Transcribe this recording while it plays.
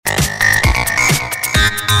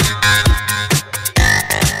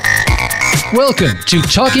Welcome to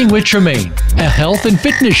Talking with Tremaine, a health and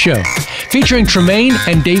fitness show featuring Tremaine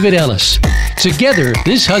and David Ellis. Together,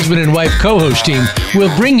 this husband and wife co-host team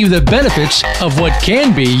will bring you the benefits of what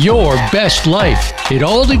can be your best life. It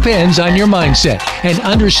all depends on your mindset and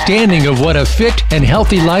understanding of what a fit and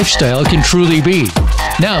healthy lifestyle can truly be.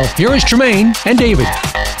 Now, here is Tremaine and David.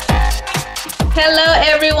 Hello,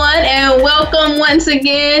 everyone, and welcome once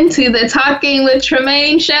again to the Talking with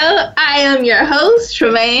Tremaine show. I am your host,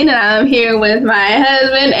 Tremaine, and I'm here with my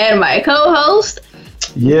husband and my co-host.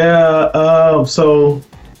 We're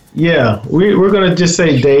going to just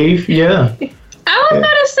say Dave, yeah. I was going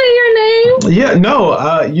to say your name. Yeah, no,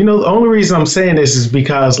 the only reason I'm saying this is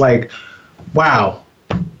because, wow,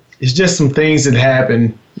 it's just some things that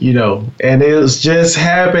happened. And it was just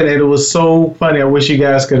happened, and it was so funny. I wish you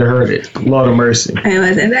guys could have heard it. Lord of mercy. It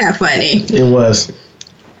wasn't that funny. It was.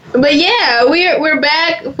 But yeah, we're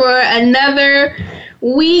back for another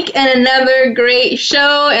week and another great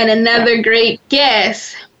show and another great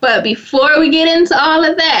guest. But before we get into all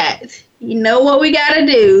of that, you know what we gotta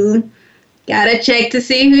do? Gotta check to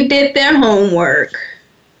see who did their homework.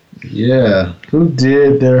 Yeah, who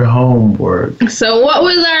did their homework? So what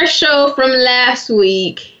was our show from last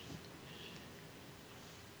week?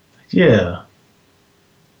 Yeah.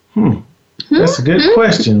 That's a good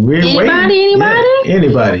question. We're Anybody? Yeah,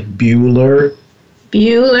 anybody. Bueller.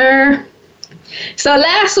 So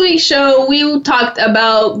last week's show, we talked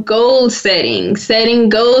about goal setting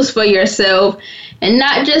goals for yourself, and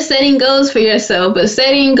not just setting goals for yourself, but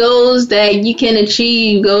setting goals that you can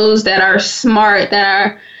achieve, goals that are smart, that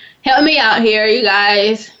are, help me out here, you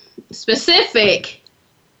guys, specific,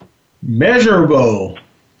 measurable,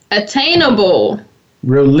 attainable,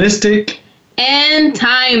 realistic, and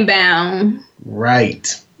time-bound.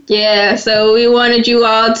 Right. Yeah, so we wanted you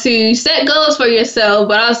all to set goals for yourself,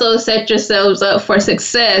 but also set yourselves up for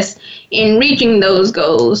success in reaching those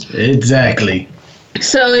goals. Exactly.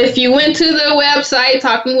 So if you went to the website,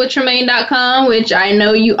 talkingwithtremaine.com, which I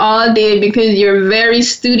know you all did because you're very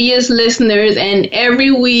studious listeners, and every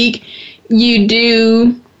week you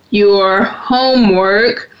do your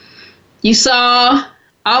homework, you saw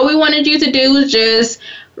all we wanted you to do was just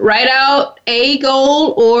write out a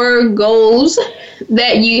goal or goals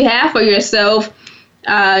that you have for yourself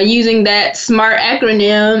using that SMART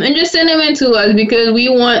acronym, and just send them in to us because we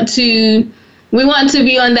want to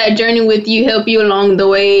be on that journey with you, help you along the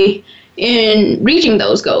way in reaching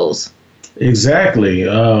those goals. Exactly.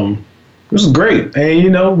 It was great.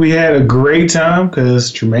 And, we had a great time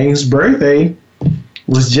because Tremaine's birthday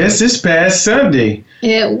was just this past Sunday.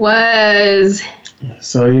 It was.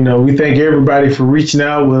 So, we thank everybody for reaching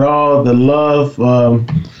out with all the love.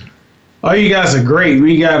 All you guys are great.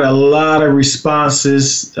 We got a lot of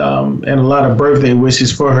responses and a lot of birthday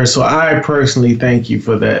wishes for her. So I personally thank you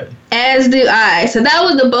for that. As do I. So that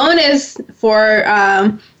was the bonus for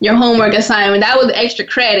your homework assignment. That was extra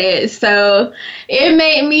credit. So it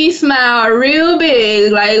made me smile real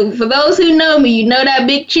big. Like, for those who know me, you know that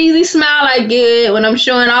big cheesy smile I get when I'm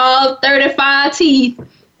showing all 35 teeth.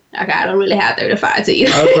 Okay, I don't really have 35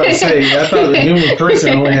 teeth. I was about to say, I thought the human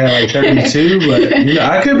person only had 32, but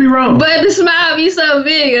I could be wrong. But the smile be so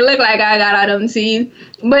big, it looked like I got all them teeth.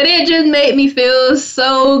 But it just made me feel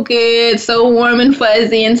so good, so warm and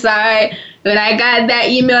fuzzy inside. When I got that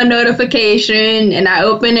email notification and I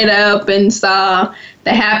opened it up and saw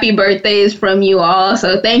the happy birthdays from you all.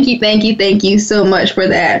 So thank you so much for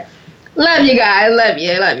that. Love you guys, love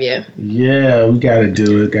you. Yeah, we gotta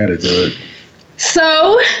do it.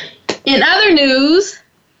 So, in other news,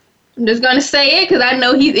 I'm just going to say it because I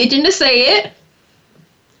know he's itching to say it.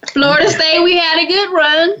 Florida State, we had a good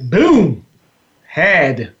run. Boom.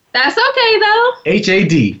 Had. That's okay, though.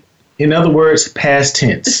 HAD. In other words, past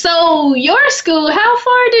tense. So, your school, how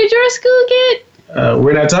far did your school get?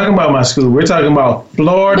 We're not talking about my school. We're talking about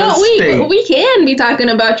Florida State. We can be talking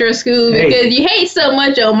about your school because you hate so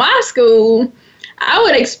much on my school. I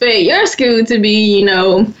would expect your school to be,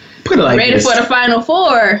 Put it like ready this. For the Final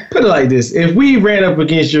Four. Put it like this. If we ran up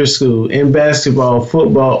against your school in basketball,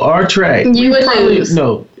 football, or track, you would lose.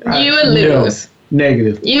 No. You would lose. No,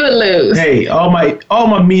 negative. You would lose. Hey, all my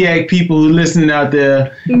MEAC people who listening out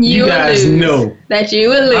there, you guys know that you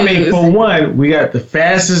would lose. I mean, for one, we got the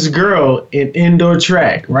fastest girl in indoor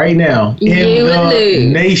track right now in the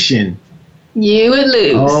nation. You would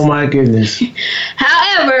lose. Oh, my goodness.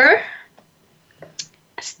 However,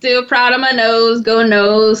 still proud of my nose. Go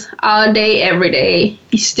nose all day, every day.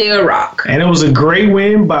 You still rock. And it was a great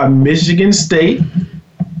win by Michigan State.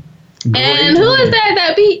 And who is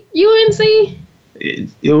that beat UNC?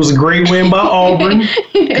 It was a great win by Auburn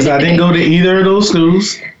because I didn't go to either of those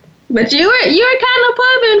schools. But you were kind of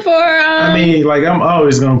pumping for. I mean, like I'm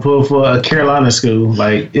always gonna pull for a Carolina school,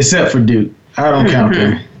 like except for Duke. I don't count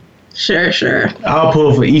them. Sure. I'll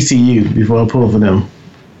pull for ECU before I pull for them.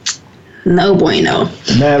 No bueno.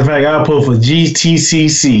 Matter of fact, I'll pull for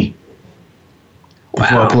GTCC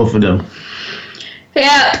before I pull for them.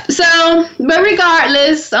 Yeah, so, but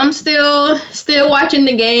regardless, I'm still watching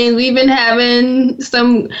the games. We've been having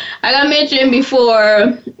some, like I mentioned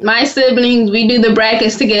before, my siblings, we do the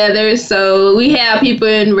brackets together. So we have people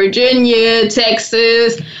in Virginia,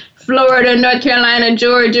 Texas, Florida, North Carolina,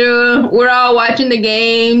 Georgia. We're all watching the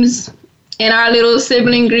games in our little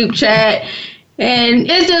sibling group chat. And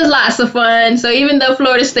it's just lots of fun. So even though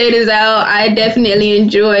Florida State is out, I definitely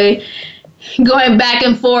enjoy going back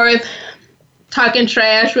and forth, talking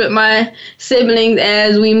trash with my siblings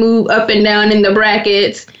as we move up and down in the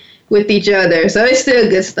brackets with each other. So it's still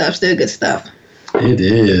good stuff. It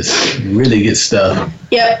is really good stuff.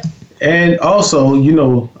 Yep. And also,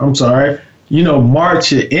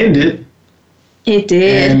 March it ended. It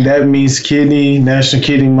did. And that means National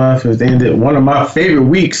Kidney Month has ended. One of my favorite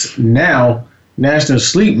weeks now, National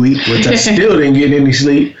Sleep Week, which I still didn't get any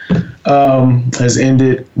sleep, has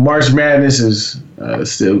ended. March Madness is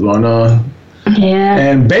still going on. Yeah.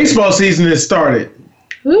 And baseball season has started.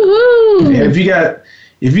 Woohoo! And if you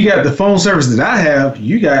got the phone service that I have,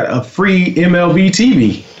 you got a free MLB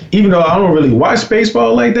TV. Even though I don't really watch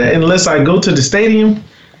baseball like that unless I go to the stadium,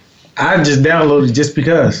 I just download it just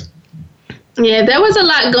because. Yeah, there was a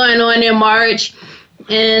lot going on in March,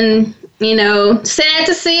 and sad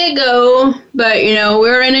to see it go. But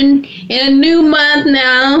we're in a new month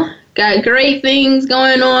now. Got great things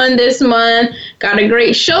going on this month. Got a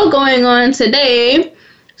great show going on today.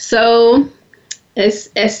 So, as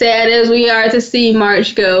sad as we are to see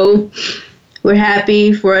March go, we're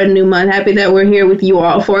happy for a new month. Happy that we're here with you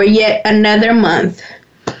all for yet another month.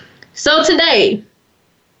 So today,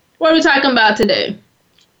 what are we talking about today?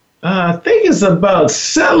 I think it's about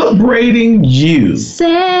celebrating you.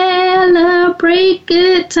 Celebrate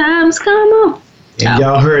good times. Come on. And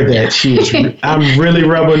y'all heard that. I'm really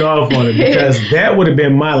rubbing off on it because that would have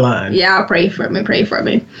been my line. Yeah, pray for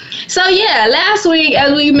me. So yeah, last week,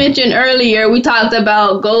 as we mentioned earlier, we talked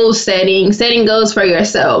about goal setting goals for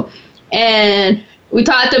yourself. And we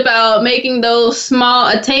talked about making those small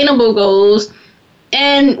attainable goals.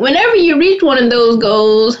 And whenever you reach one of those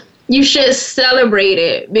goals, you should celebrate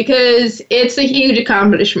it because it's a huge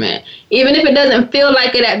accomplishment. Even if it doesn't feel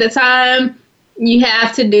like it at the time, you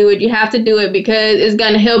have to do it. You have to do it because it's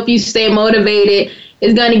going to help you stay motivated.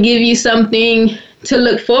 It's going to give you something to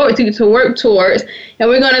look forward to work towards. And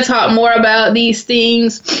we're going to talk more about these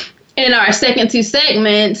things in our second two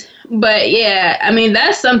segments. But yeah, I mean,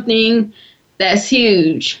 that's something that's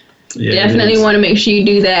huge. Yeah, definitely want to make sure you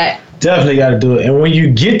do that. Definitely got to do it. And when you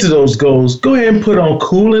get to those goals, go ahead and put on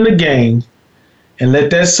Cool in the Game and let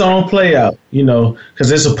that song play out, because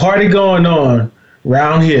there's a party going on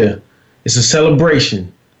around here. It's a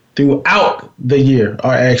celebration throughout the year,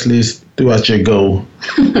 or actually it's throughout your goal.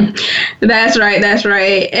 That's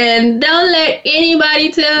right. And don't let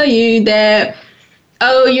anybody tell you that,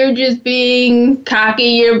 oh, you're just being cocky,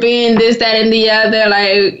 you're being this, that, and the other.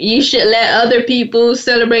 Like, you should let other people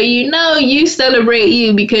celebrate you. No, you celebrate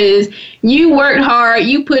you because you worked hard,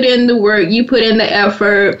 you put in the work, you put in the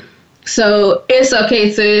effort. So it's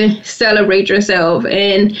okay to celebrate yourself.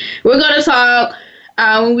 And we're going to talk,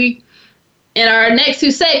 in our next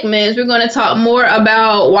two segments, we're going to talk more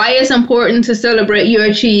about why it's important to celebrate your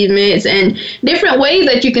achievements and different ways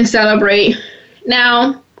that you can celebrate.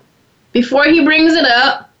 Now, before he brings it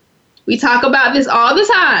up, we talk about this all the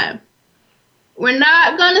time. We're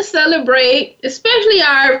not going to celebrate, especially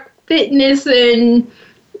our fitness and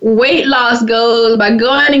weight loss goals, by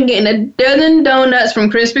going and getting a dozen donuts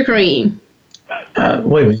from Krispy Kreme.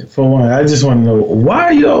 Wait a minute. For one, I just want to know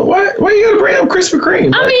why you got to bring up Krispy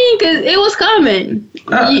Kreme? I mean, because it was coming.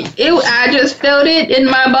 I just felt it in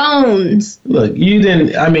my bones. Look, you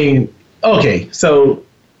didn't. I mean, okay, so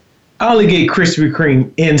I only get Krispy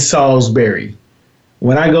Kreme in Salisbury.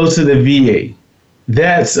 When I go to the VA,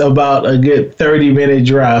 that's about a good 30-minute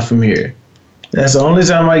drive from here. That's the only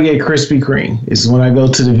time I get Krispy Kreme is when I go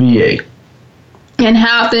to the VA. And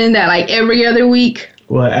how often? That like every other week?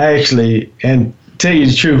 Well, actually, and tell you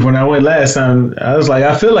the truth, when I went last time, I was like,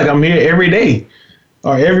 I feel like I'm here every day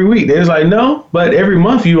or every week. They was like, no, but every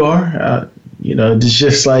month you are. It's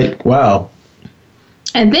just like, wow.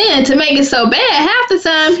 And then to make it so bad, half the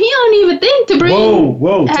time he don't even think to bring.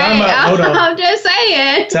 Whoa, time out. Hold on. I'm just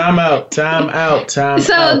saying. Time out.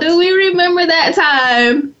 So do we remember that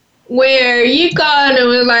time where you called and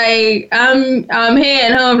was like, I'm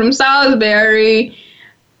heading home from Salisbury,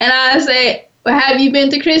 And I say, well, have you been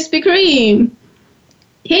to Krispy Kreme?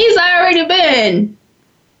 He's already been.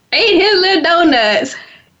 Ate his little donuts.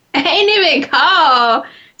 Ain't even called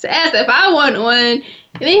to ask if I want one. And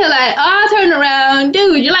then he's like, oh, I'll turn around.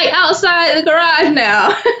 Dude, you're like outside the garage now.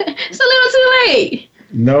 It's a little too late.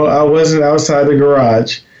 No, I wasn't outside the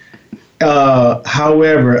garage.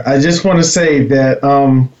 However, I just want to say that,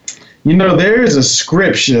 there is a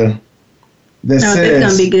scripture that says, this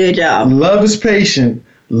gonna be good, y'all. Love is patient.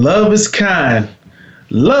 Love is kind.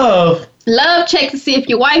 Love check to see if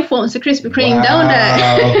your wife wants a Krispy Kreme donut.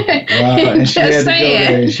 Wow. And Just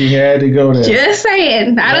saying. She had to go there. Just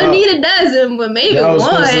saying. I don't need a dozen, but maybe one. Y'all was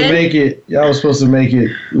supposed to make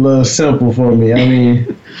it a little simple for me. I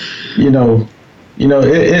mean, it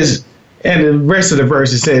is, and the rest of the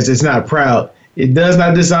verse, it says it's not proud. It does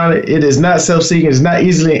not dishonor. It is not self-seeking. It's not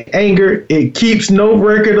easily angered. It keeps no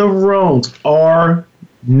record of wrongs or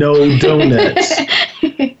no donuts.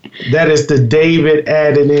 That is the David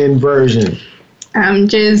added in version. I'm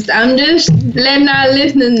just letting our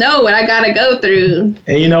listeners know what I gotta go through.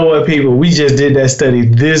 And you know what, people? We just did that study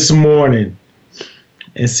this morning,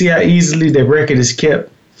 and see how easily the record is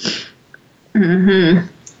kept. Mm-hmm.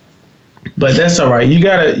 But that's all right. You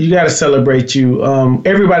gotta celebrate you.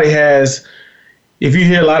 Everybody has. If you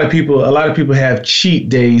hear a lot of people have cheat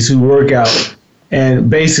days who work out, and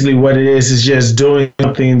basically what it is just doing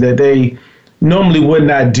something that they normally would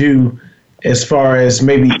not do, as far as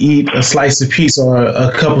maybe eat a slice of pizza or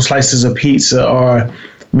a couple slices of pizza, or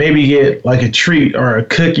maybe get like a treat or a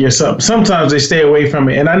cookie or something. Sometimes they stay away from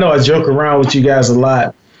it. And I know I joke around with you guys a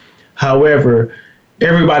lot. However,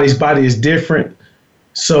 everybody's body is different.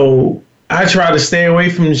 So I try to stay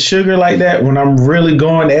away from sugar like that when I'm really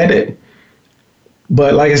going at it.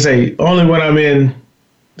 But like I say, only when I'm in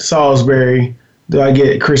Salisbury do I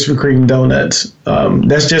get Krispy Kreme donuts.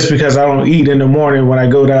 That's just because I don't eat in the morning when I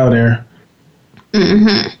go down there.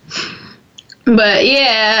 Mm-hmm. But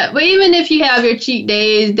even if you have your cheat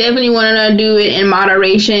days, definitely want to do it in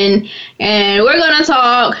moderation. And we're going to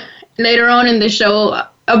talk later on in the show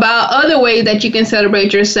about other ways that you can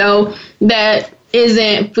celebrate yourself that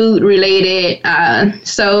isn't food related.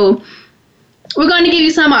 So we're going to give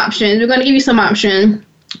you some options.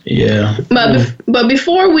 Yeah. But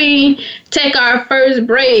before we take our first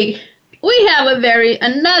break, we have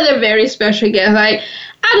another very special guest. Like,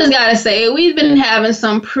 I just gotta say, we've been having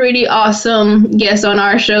some pretty awesome guests on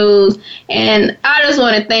our shows, and I just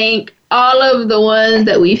want to thank all of the ones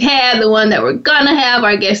that we've had, the one that we're gonna have,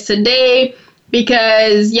 our guest today,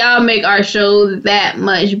 because y'all make our show that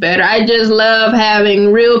much better. I just love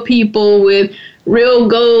having real people with real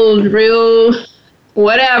goals, real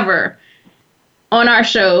whatever on our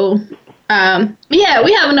show. We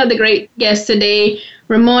have another great guest today,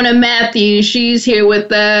 Romona Matthews. She's here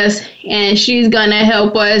with us, and she's gonna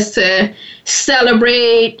help us to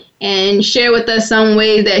celebrate and share with us some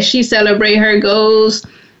ways that she celebrate her goals.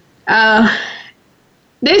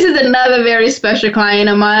 This is another very special client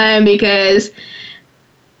of mine because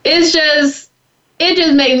it just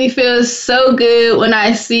makes me feel so good when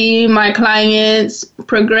I see my clients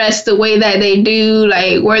progress the way that they do,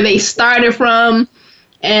 like where they started from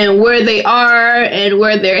and where they are and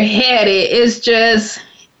where they're headed.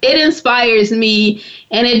 It inspires me,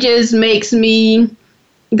 and it just makes me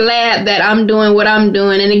glad that I'm doing what I'm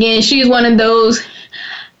doing. And again, she's one of those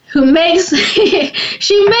who makes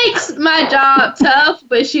she makes my job tough,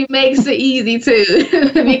 but she makes it easy too.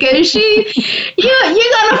 Because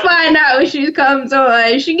you're gonna find out when she comes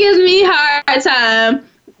on. She gives me a hard time,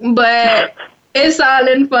 but it's all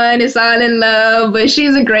in fun, it's all in love. But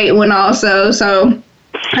she's a great one also. So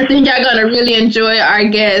I think y'all gonna really enjoy our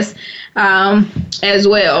guest as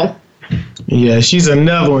well. Yeah, she's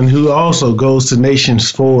another one who also goes to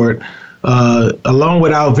Nations Forward along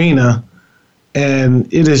with Alvina, and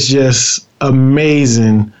it is just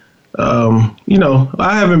amazing. I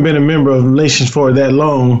haven't been a member of Nations Forward that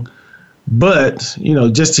long, but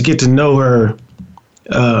just to get to know her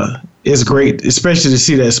is great, especially to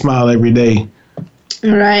see that smile every day.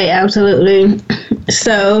 Right, absolutely.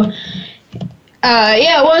 So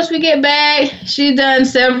once we get back, she's done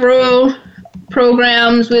several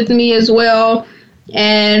programs with me as well,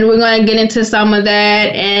 and we're going to get into some of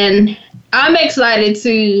that. And I'm excited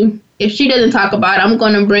to, if she doesn't talk about it, I'm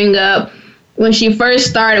going to bring up when she first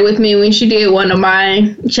started with me, when she did one of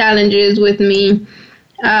my challenges with me,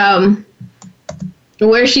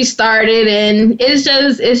 where she started, and it's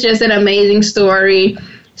just an amazing story.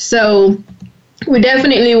 So we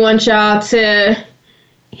definitely want y'all to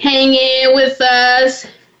hang in with us.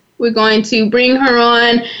 We're going to bring her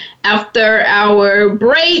on after our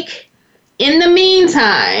break. In the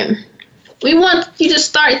meantime, we want you to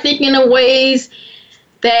start thinking of ways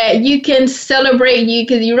that you can celebrate you,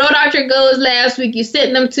 because you wrote out your goals last week, you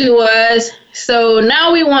sent them to us. So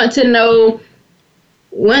now we want to know,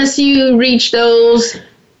 once you reach those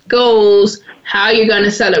goals, how you're going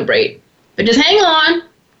to celebrate. But just hang on,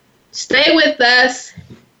 stay with us,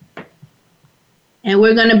 and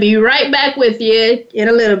we're going to be right back with you in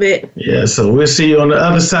a little bit. Yeah, so we'll see you on the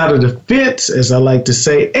other side of the fence, as I like to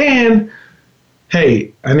say. And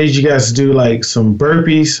hey, I need you guys to do like some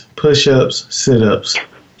burpees, push-ups, sit-ups,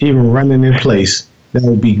 even running in place. That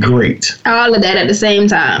would be great. All of that at the same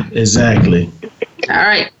time. Exactly. All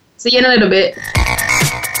right. See you in a little bit.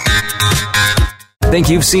 Think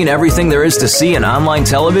you've seen everything there is to see in online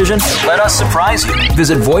television? Let us surprise you.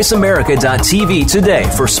 Visit voiceamerica.tv today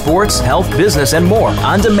for sports, health, business, and more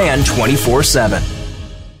on demand 24/7.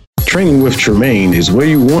 Training with Tremaine is where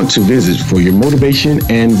you want to visit for your motivation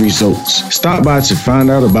and results. Stop by to find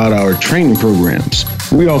out about our training programs.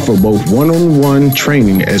 We offer both one-on-one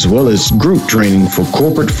training as well as group training for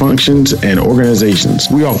corporate functions and organizations.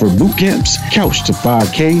 We offer boot camps, couch to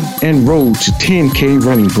 5K, and road to 10K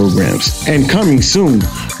running programs. And coming soon,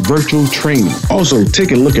 virtual training. Also,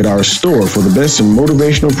 take a look at our store for the best in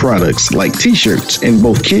motivational products like t-shirts in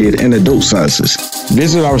both kid and adult sizes.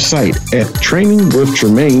 Visit our site at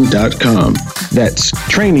trainingwithtremaine.com. That's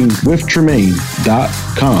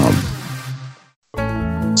trainingwithtremaine.com.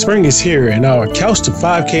 Spring is here, and our Couch to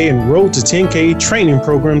 5K and Road to 10K training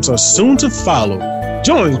programs are soon to follow.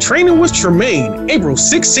 Join Training with Tremaine April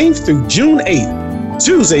 16th through June 8th,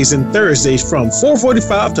 Tuesdays and Thursdays from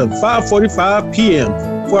 4:45 to 5:45 p.m.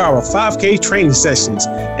 for our 5K training sessions,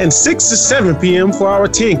 and 6 to 7 p.m. for our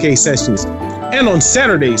 10K sessions, and on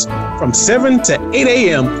Saturdays from 7 to 8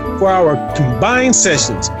 a.m. for our combined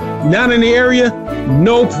sessions. Not in the area?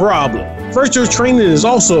 No problem. Virtual training is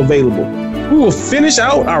also available. We will finish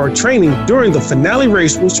out our training during the finale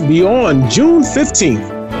race, which will be on June 15th.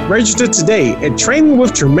 Register today at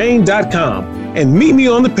trainingwithtremaine.com and meet me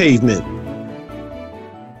on the pavement.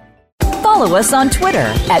 Follow us on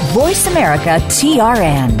Twitter at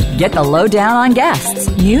VoiceAmericaTRN. Get the lowdown on guests,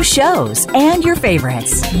 new shows, and your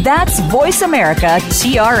favorites. That's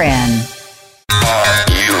VoiceAmericaTRN.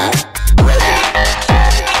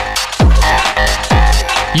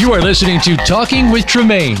 You are listening to Talking with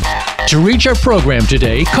Tremaine. To reach our program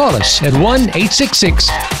today, call us at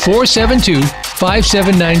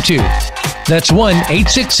 1-866-472-5792. That's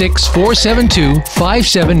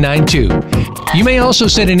 1-866-472-5792. You may also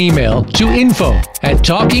send an email to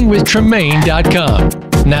info@talkingwithtremaine.com.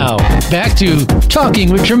 Now, back to Talking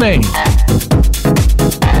with Tremaine.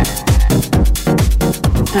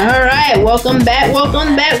 All right, welcome back. And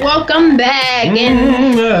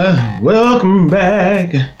Welcome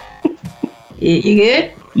back. you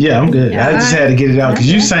good? Yeah, I'm good. I just had to get it out because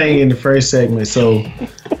you sang in the first segment. So,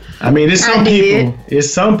 I mean, it's some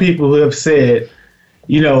people who have said,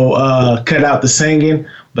 cut out the singing,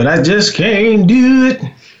 but I just can't do it.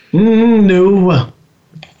 No.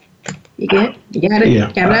 You good? You got it?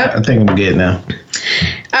 Yeah, Got it out? I think I'm good now.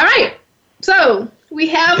 All right. So we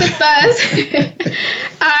have with us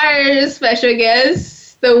our special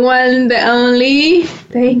guest, the one, the only.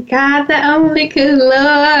 Thank God, the only, because Lord,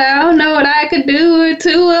 I don't know what I could do with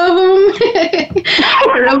two of them.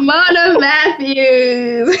 Romona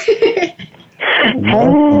Matthews.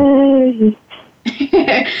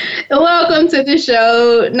 Welcome to the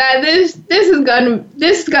show. Now this is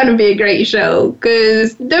gonna be a great show,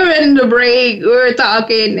 because during the break we were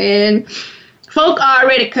talking and folk are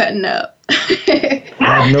already cutting up. I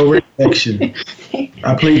have no reaction.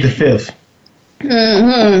 I plead the fifth.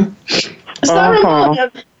 Mm-hmm. So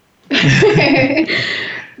Ramona,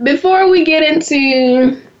 before we get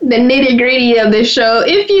into the nitty-gritty of the show,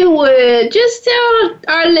 if you would just tell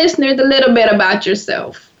our listeners a little bit about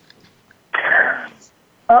yourself.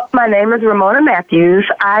 My name is Romona Matthews.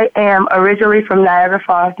 I am originally from Niagara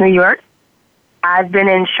Falls, New York. I've been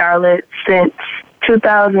in Charlotte since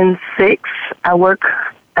 2006. I work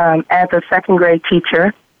as a second grade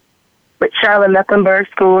teacher with Charlotte Mecklenburg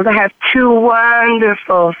Schools. I have two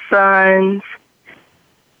wonderful sons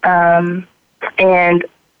and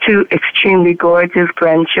two extremely gorgeous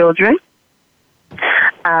grandchildren.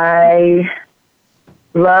 I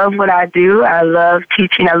love what I do. I love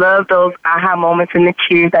teaching. I love those aha moments in the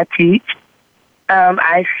kids I teach.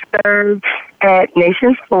 I served at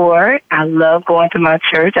Nations 4. I love going to my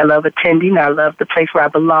church. I love attending. I love the place where I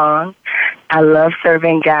belong. I love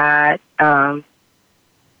serving God.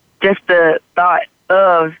 Just the thought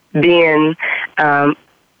of being a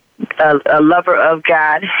lover of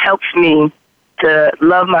God helps me to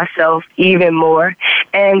love myself even more.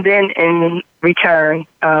 And then in return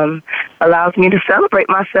allows me to celebrate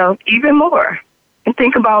myself even more and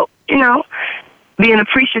think about, being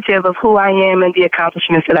appreciative of who I am and the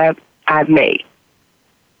accomplishments that I've made.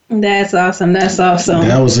 That's awesome. That's awesome.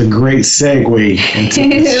 That was a great segue into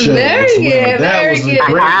the show. Very good. That was a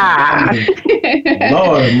great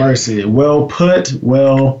Lord of mercy. Well put.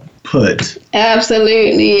 Well put.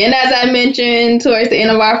 Absolutely. And as I mentioned towards the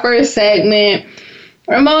end of our first segment,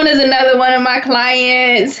 Ramona is another one of my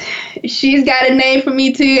clients. She's got a name for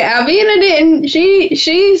me too. Alvina didn't.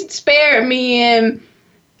 She spared me and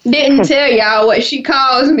didn't tell y'all what she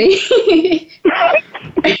calls me.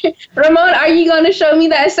 Ramona, are you going to show me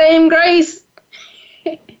that same grace?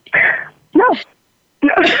 No.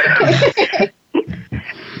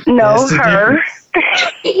 No, her.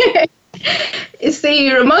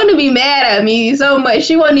 See, Ramona be mad at me so much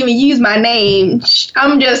she won't even use my name.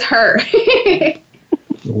 I'm just her.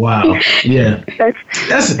 Wow. Yeah.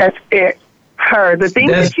 That's it. Her. The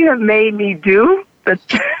things that you have made me do.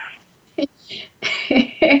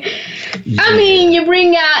 I mean, you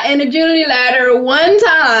bring out an agility ladder one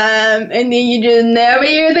time, and then you just never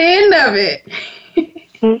hear the end of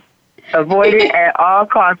it. Avoid it at all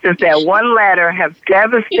costs. Just that one ladder have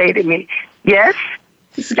devastated me. Yes.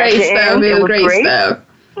 It's great stuff. It was great stuff.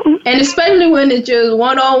 And especially when it's just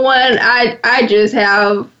one-on-one, I just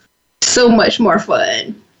have so much more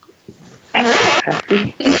fun.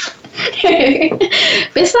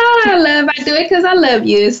 It's all I love. I do it because I love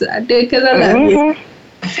you. So I do it because I love you.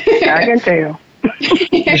 I can tell.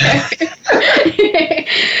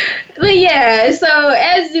 But yeah, so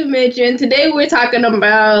as you mentioned, today we're talking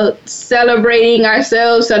about celebrating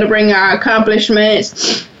ourselves, celebrating our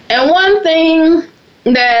accomplishments. And one thing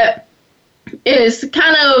that is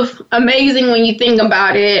kind of amazing when you think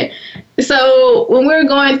about it. So when we're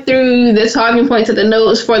going through the talking points of the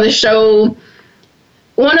notes for the show,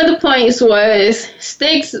 one of the points was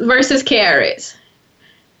sticks versus carrots.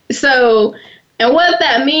 So, and what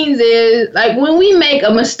that means is, like, when we make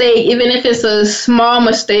a mistake, even if it's a small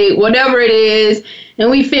mistake, whatever it is, and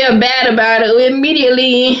we feel bad about it, we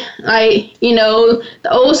immediately, like, the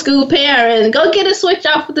old school parents, go get a switch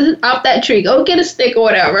off that tree, go get a stick or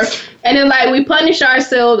whatever. And then, like, we punish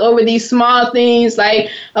ourselves over these small things, like,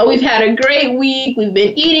 oh, we've had a great week, we've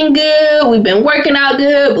been eating good, we've been working out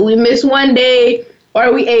good, but we missed one day,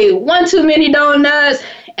 or we ate one too many donuts,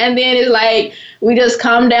 and then it's like, we just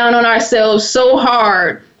calm down on ourselves so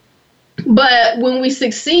hard. But when we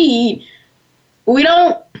succeed, we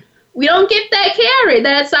don't get that carrot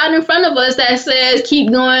that's out in front of us that says, keep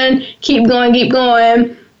going, keep going, keep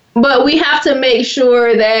going. But we have to make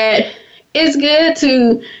sure that it's good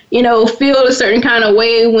to, feel a certain kind of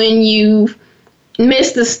way when you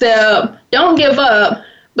miss the step. Don't give up,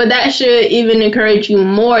 but that should even encourage you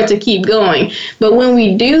more to keep going. But when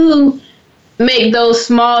we do make those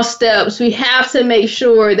small steps, we have to make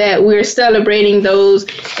sure that we're celebrating those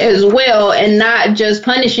as well and not just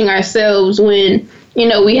punishing ourselves when,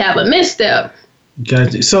 we have a misstep.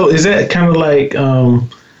 Gotcha. So is that kind of like,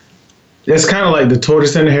 that's kind of like the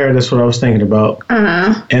tortoise and the hare? That's what I was thinking about.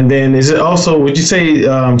 Uh-huh. And then is it also, would you say,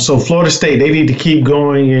 so Florida State, they need to keep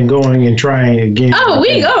going and trying again? Oh,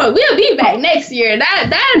 we'll be back next year.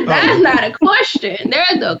 That's not a question.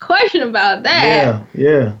 There's no question about that.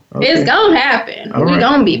 Yeah. Okay. It's going to happen. All We're right.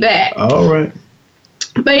 going to be back. All right.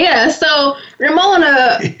 But yeah, so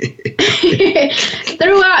Ramona,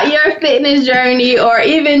 throughout your fitness journey or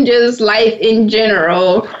even just life in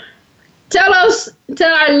general, tell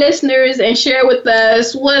our listeners and share with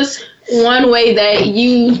us what's one way that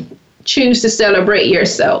you choose to celebrate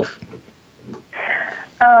yourself.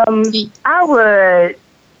 I would,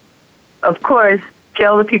 of course,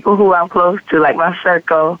 tell the people who I'm close to, like my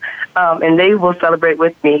circle, and they will celebrate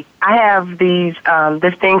with me. I have this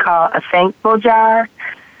thing called a thankful jar,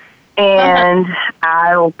 and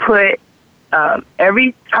I'll put I'll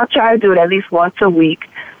try to do it at least once a week.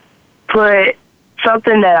 Put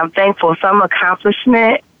something that I'm thankful, some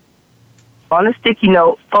accomplishment on a sticky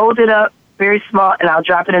note, fold it up very small, and I'll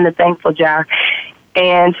drop it in the thankful jar.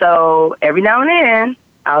 And so every now and then,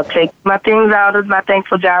 I'll take my things out of my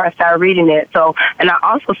thankful jar and start reading it. So, and I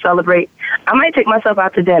also celebrate. I might take myself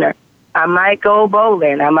out to dinner. I might go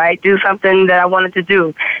bowling. I might do something that I wanted to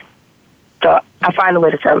do. So I find a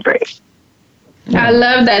way to celebrate. I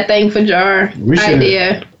love that thankful jar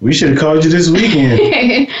idea. We should have called you this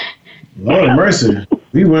weekend. Lord have mercy.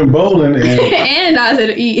 We went bowling and I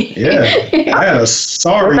said eat. Yeah. I had a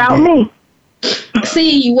sorry without me.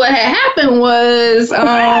 See, what had happened was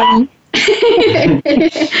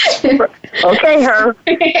okay, her.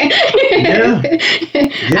 Yeah.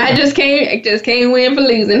 I just came win for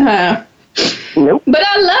losing, huh? Nope. But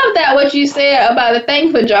I love that what you said about the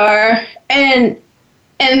thankful jar, and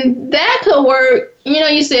that could work.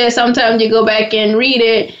 You said sometimes you go back and read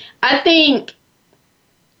it. I think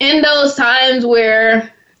in those times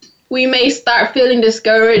where we may start feeling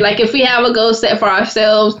discouraged, like if we have a goal set for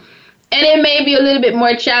ourselves, and it may be a little bit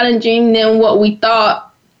more challenging than what we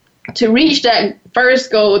thought to reach that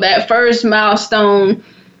first goal, that first milestone,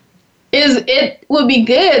 it would be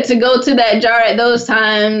good to go to that jar at those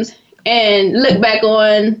times and look back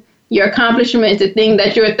on your accomplishments, the thing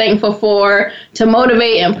that you're thankful for, to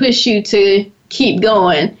motivate and push you to keep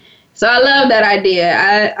going. So I love that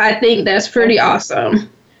idea. I think that's pretty awesome.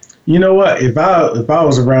 You know what? If I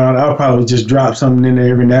was around, I'll probably just drop something in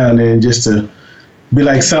there every now and then just to be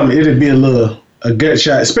like something. It'd be a gut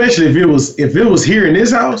shot, especially if it was here in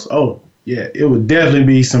this house. Oh yeah, it would definitely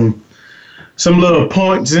be some little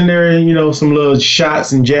points in there. Some little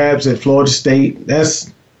shots and jabs at Florida State.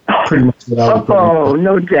 That's pretty much what I would put. Oh,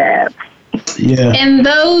 no jabs. Yeah. And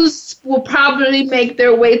those will probably make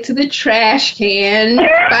their way to the trash can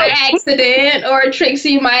by accident, or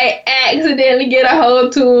Trixie might accidentally get a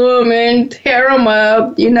hold to them and tear them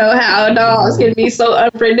up. You know how dogs can be so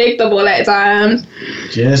unpredictable at times.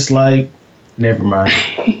 Just like, never mind.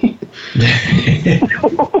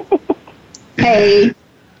 Hey.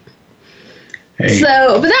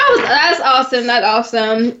 So, but that's awesome. That's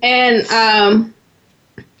awesome. And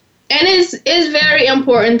it's very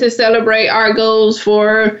important to celebrate our goals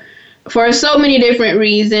for so many different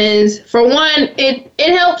reasons. For one, it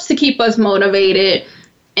helps to keep us motivated,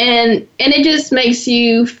 and it just makes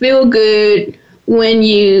you feel good when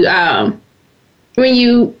you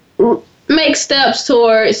make steps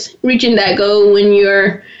towards reaching that goal, when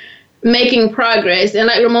you're making progress. And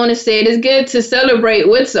like Romona said, it's good to celebrate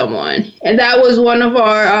with someone, and that was one of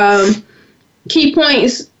our key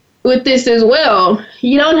points with this as well.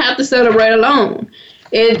 You don't have to celebrate alone.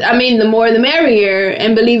 The more the merrier.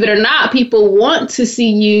 And believe it or not, people want to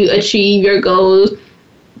see you achieve your goals.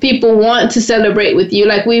 People want to celebrate with you.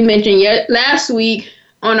 Like we mentioned last week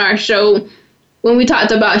on our show, when we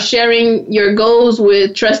talked about sharing your goals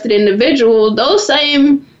with trusted individuals, those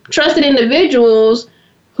same trusted individuals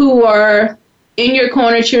who are in your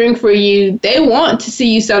corner cheering for you, they want to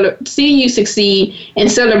see you succeed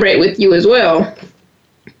and celebrate with you as well.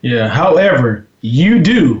 Yeah. However, you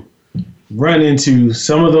do run into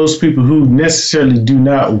some of those people who necessarily do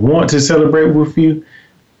not want to celebrate with you,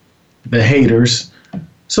 the haters.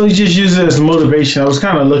 So you just use it as motivation. I was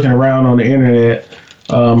kind of looking around on the internet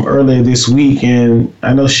earlier this week, and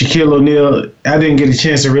I know Shaquille O'Neal, I didn't get a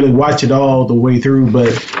chance to really watch it all the way through,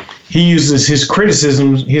 but he uses his critics as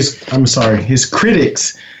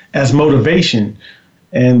motivation.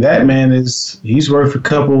 And that man he's worth a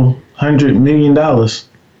couple $100 million. All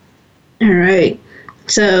right.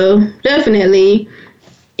 So definitely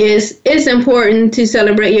it's important to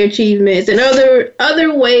celebrate your achievements. And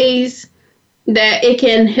other ways that it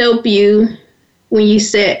can help you when you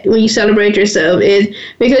celebrate yourself is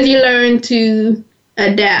because you learn to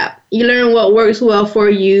adapt. You learn what works well for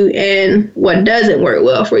you and what doesn't work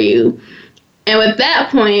well for you. And with that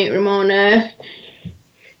point, Romona,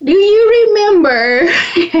 do you remember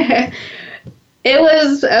it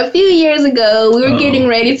was a few years ago, we were getting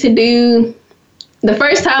ready to do the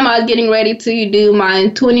first time I was getting ready to do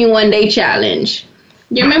my 21-day challenge.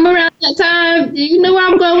 You remember around that time? Do you know where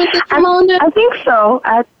I'm going with this, Romona? I think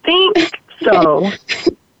so.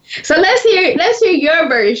 So let's hear your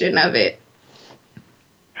version of it.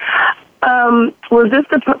 Was this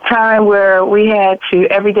the time where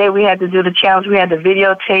every day we had to do the challenge? We had to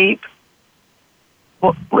videotape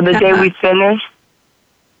the day we finished?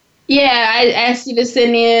 Yeah, I asked you to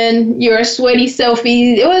send in your sweaty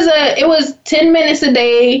selfies. It was 10 minutes a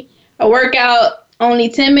day, a workout, only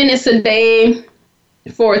 10 minutes a day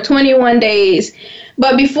for 21 days.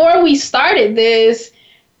 But before we started this,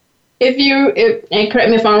 and correct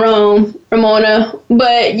me if I'm wrong, Romona,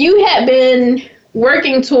 but you had been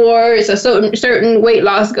working towards a certain weight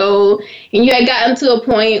loss goal, and you had gotten to a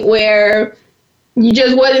point where you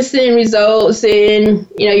just wasn't seeing results, and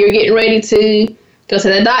you're getting ready to go to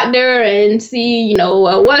the doctor and see,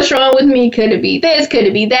 what's wrong with me. Could it be this? Could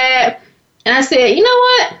it be that? And I said, you know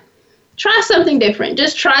what? Try something different.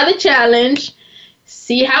 Just try the challenge.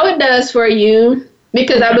 See how it does for you.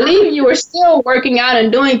 Because I believe you were still working out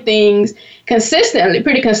and doing things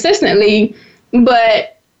pretty consistently,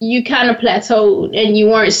 but you kind of plateaued and you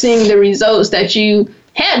weren't seeing the results that you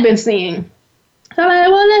had been seeing. So I'm like,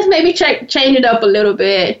 well, let's maybe change it up a little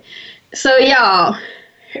bit. So y'all,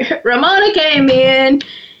 Romona came in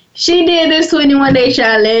she did this 21 day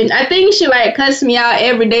challenge. I think she like cussed me out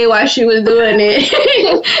every day while she was doing it.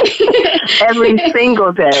 Every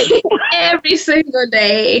single day. Every single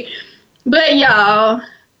day. But y'all,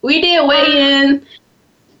 we did weigh in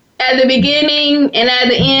at the beginning and at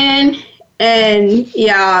the end, and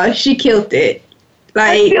y'all, she killed it.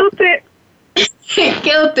 Like, killed it.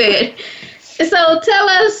 Killed it. So tell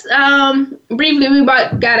us, briefly, we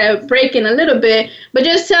got to break in a little bit, but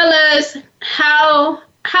just tell us how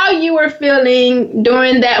you were feeling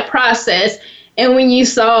during that process and when you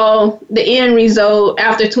saw the end result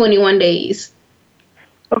after 21 days.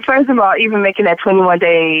 Well, first of all, even making that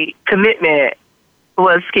 21-day commitment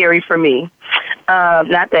was scary for me.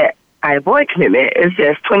 Not that I avoid commitment. It's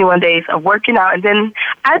just 21 days of working out. And then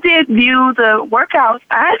I did view the workouts.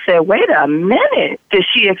 I said, wait a minute. Did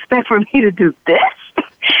she expect for me to do this?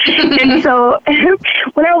 And so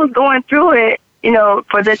when I was going through it,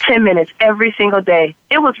 for the 10 minutes every single day,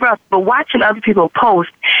 it was rough. But watching other people post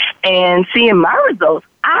and seeing my results,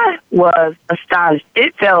 I was astonished.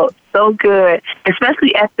 It felt so good,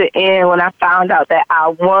 especially at the end when I found out that I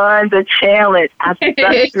won the challenge. I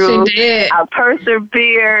stuck through, I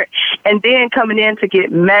persevered, and then coming in to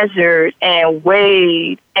get measured and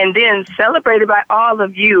weighed and then celebrated by all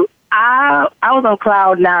of you. I was on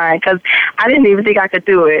cloud 9 because I didn't even think I could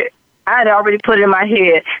do it. I had already put it in my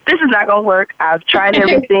head, this is not going to work. I've tried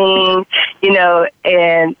everything,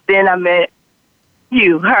 and then I met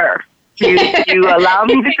you, her. You allowed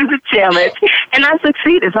me to do the challenge, and I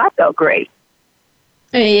succeeded, so I felt great.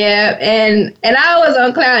 Yeah, and I was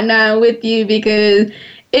on cloud 9 with you because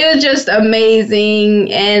it was just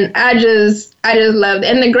amazing, and I just loved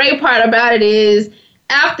it. And the great part about it is,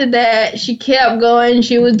 after that, she kept going.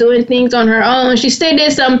 She was doing things on her own. She still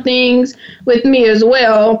did some things with me as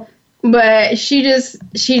well, but she just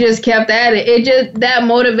kept at it. It just, that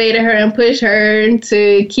motivated her and pushed her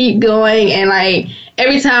to keep going. And like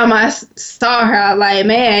every time I saw her, I was like,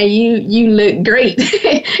 man, you look great.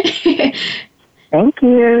 Thank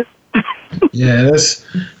you. Yeah, it's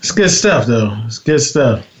good stuff though. It's good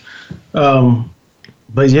stuff.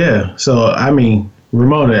 But yeah, so I mean,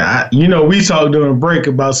 Romona, we talked during break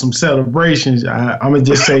about some celebrations. I'm gonna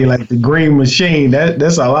just say, like the green machine.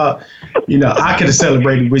 That's a lot. I could have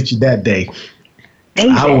celebrated with you that day.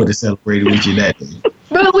 I would have celebrated with you that day.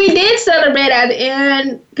 But we did celebrate at the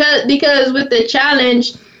end because with the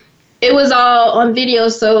challenge, it was all on video,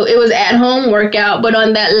 so it was at home workout. But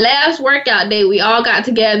on that last workout day, we all got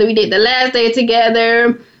together. We did the last day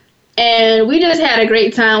together. And we just had a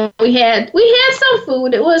great time. We had some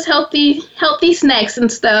food. It was healthy snacks and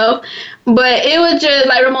stuff. But it was just,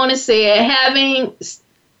 like Romona said,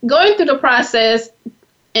 going through the process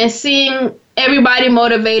and seeing everybody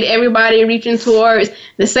motivated, everybody reaching towards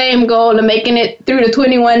the same goal of making it through the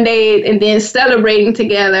 21 days and then celebrating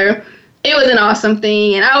together. It was an awesome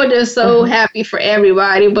thing. And I was just so happy for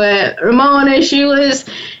everybody. But Romona, she was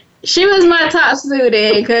my top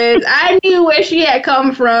student because I knew where she had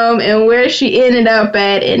come from and where she ended up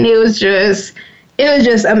at, and it was just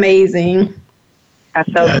amazing. I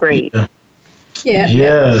felt great.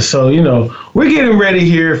 Yeah. So we're getting ready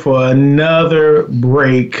here for another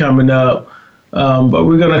break coming up, but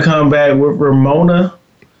we're gonna come back with Romona,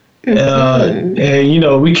 and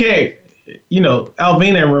we can't.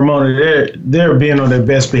 Alvina and Romona, they're being on their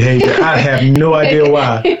best behavior. I have no idea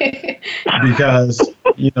why, because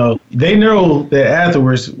they know that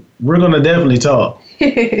afterwards we're gonna definitely talk,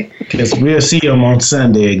 because we'll see them on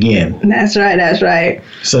Sunday again. That's right.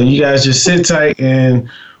 So you guys just sit tight, and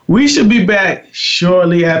we should be back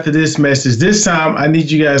shortly after this message. This time, I need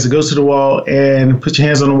you guys to go to the wall and put your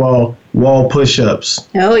hands on the wall push-ups.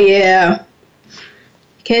 Oh yeah.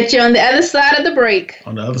 Catch you on the other side of the break.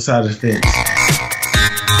 On the other side of the fence.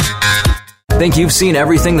 Think you've seen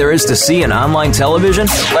everything there is to see in online television?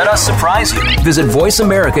 Let us surprise you. Visit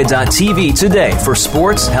voiceamerica.tv today for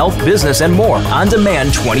sports, health, business, and more on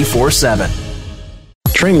demand 24/7.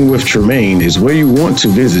 Training with Tremaine is where you want to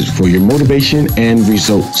visit for your motivation and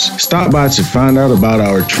results. Stop by to find out about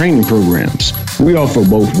our training programs. We offer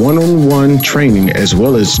both one-on-one training as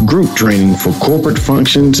well as group training for corporate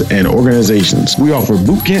functions and organizations. We offer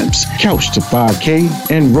boot camps, Couch to 5K,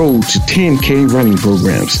 and Road to 10K running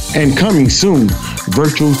programs. And coming soon,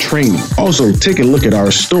 virtual training. Also, take a look at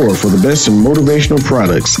our store for the best in motivational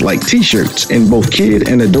products like t-shirts in both kid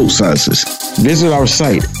and adult sizes. Visit our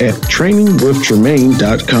site at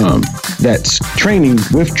trainingwithtremaine.com. That's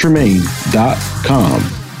trainingwithtremaine.com.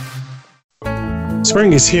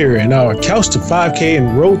 Spring is here, and our Couch to 5K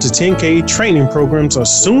and Road to 10K training programs are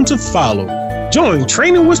soon to follow. Join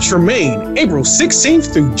Training with Tremaine April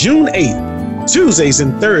 16th through June 8th. Tuesdays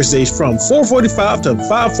and Thursdays from 4:45 to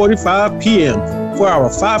 5:45 p.m. for our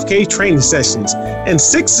 5K training sessions and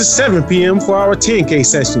 6 to 7 p.m. for our 10K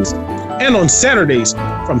sessions. And on Saturdays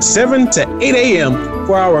from 7 to 8 a.m.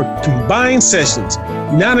 for our combined sessions.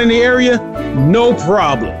 Not in the area? No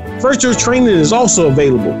problem. Virtual training is also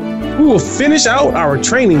available. We will finish out our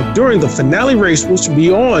training during the finale race, which will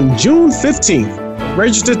be on June 15th.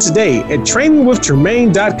 Register today at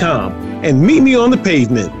trainingwithtremaine.com and meet me on the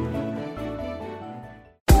pavement.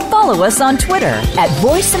 Follow us on Twitter at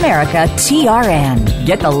VoiceAmericaTRN.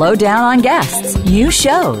 Get the lowdown on guests, new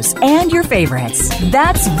shows, and your favorites.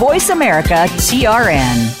 That's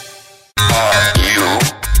VoiceAmericaTRN.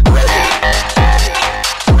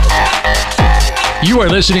 You are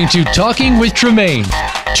listening to Talking with Tremaine.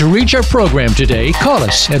 To reach our program today, call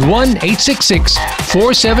us at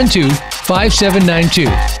 1-866-472-5792.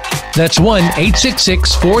 That's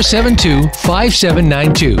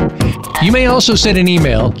 1-866-472-5792. You may also send an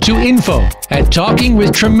email to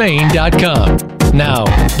info@talkingwithtremaine.com. Now,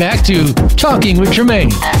 back to Talking with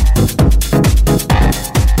Tremaine.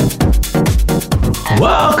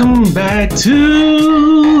 Welcome back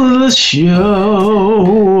to the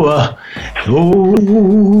show. Oh,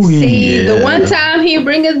 See, yeah. the one time he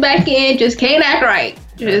bring us back in, just can't act right.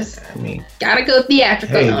 Just, gotta go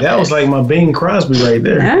theatrical. Hey, that was like my Bing Crosby right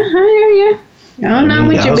there. I hear you. I don't know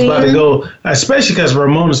what I you're was about to being. go, especially because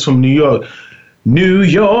Ramona's from New York. New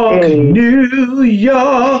York, New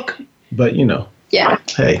York. But, you know. Yeah.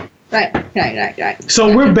 Hey. Right.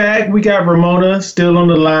 So we're back. We got Romona still on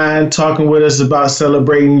the line talking with us about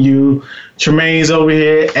celebrating you. Tremaine's over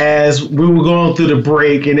here as we were going through the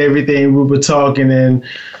break and everything. We were talking and,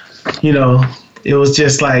 you know, it was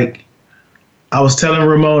just like, I was telling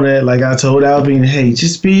Romona, like I told Alvin, hey,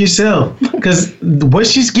 just be yourself. Because what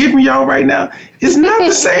she's giving y'all right now is not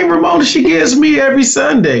the same Romona she gives me every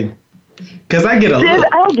Sunday. Because I get a look. I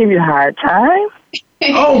don't give you a hard time.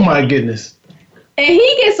 Oh, my goodness. And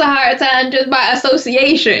he gets a hard time just by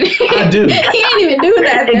association. I do. He ain't even do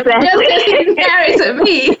that. Exactly. Just because he's married to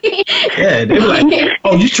me. Yeah, they were like,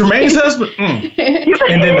 "Oh, you Tremaine's husband?"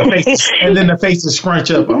 And then the faces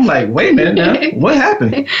scrunch up. I'm like, "Wait a minute, now, what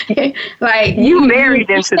happened?" Like you married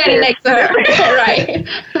into standing this. next to her, right?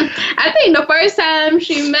 I think the first time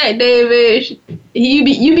she met David,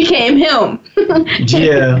 you became him.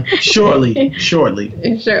 Yeah, shortly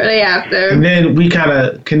after. And then we kind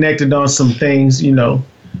of connected on some things, you know,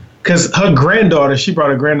 because her granddaughter, she brought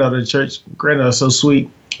her granddaughter to church. Granddaughter's so sweet.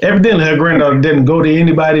 Evidently, her granddaughter didn't go to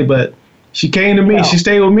anybody, but she came to me. No. She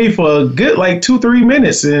stayed with me for a good, 2-3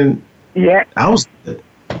 minutes, and I was.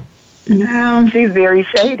 She's very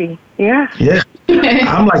shady. Yeah. Yeah.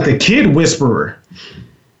 I'm like the kid whisperer.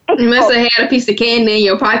 You must have had a piece of candy in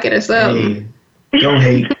your pocket or something. Hey, don't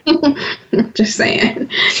hate. Just saying.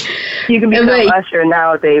 You can become an usher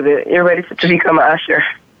now, David. You're ready to become an usher.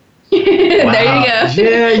 Wow. There you go.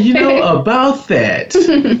 Yeah, you know, about that.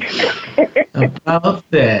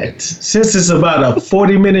 Since it's about a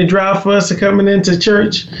 40-minute drive for us to coming into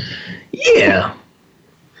church, yeah.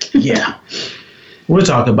 We'll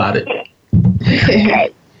talk about it.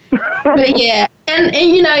 But yeah, and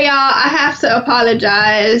you know, y'all, I have to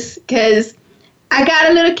apologize because I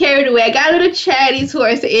got a little carried away. I got a little chatty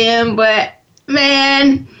towards the end, but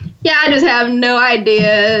man, I just have no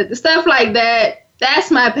idea. Stuff like that.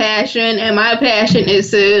 That's my passion, and my passion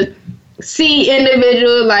is to see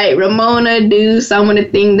individuals like Romona do some of the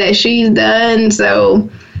things that she's done. So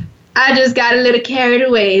I just got a little carried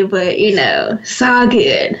away, but you know, it's all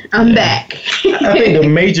good. I'm back. I think the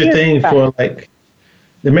major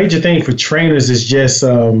thing for trainers is just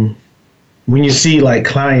when you see like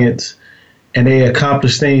clients and they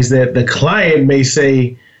accomplish things that the client may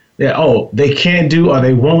say that they can't do or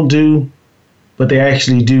they won't do, but they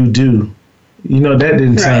actually do. You know, that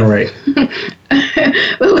didn't sound right. But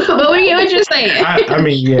what you're saying? I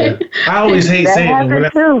mean, yeah. I always hate saying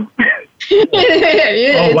it. Too.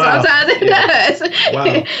 Wow. Sometimes it does.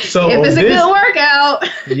 Wow. So if it's a good workout.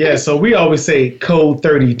 Yeah, so we always say code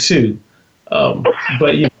 32.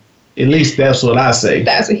 But you know, at least that's what I say.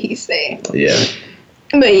 That's what he's saying. Yeah.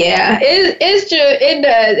 But yeah, it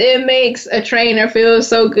does. It makes a trainer feel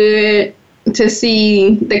so good to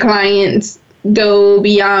see the clients go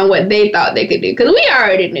beyond what they thought they could do. Because we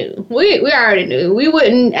already knew. We already knew. We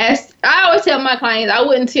wouldn't ask. I always tell my clients, I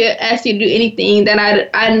wouldn't ask you to do anything that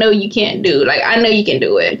I know you can't do. Like, I know you can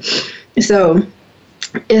do it. So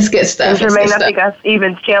it's good stuff. Jermaine, I think I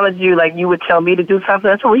even challenged you, like you would tell me to do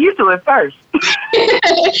something. So you do it first.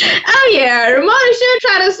 Oh yeah, Ramona should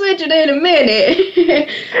try to switch it in a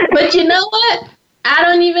minute. But you know what? I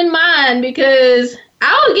don't even mind because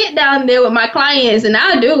I'll get down there with my clients and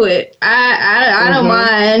I'll do it. I don't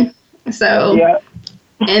mind. So,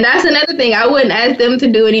 and that's another thing. I wouldn't ask them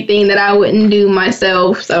to do anything that I wouldn't do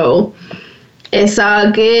myself. So it's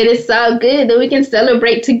all good. It's all good that we can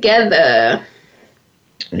celebrate together.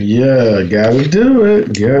 Yeah, gotta do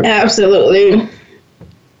it. Yeah, absolutely.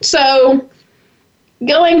 So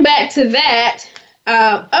going back to that,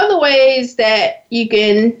 other ways that you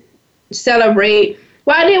can celebrate.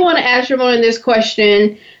 Well, I did want to ask Ramona this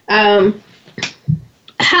question. How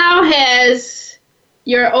has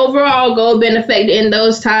your overall goal been affected in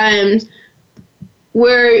those times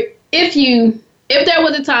where if there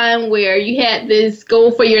was a time where you had this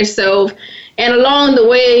goal for yourself and along the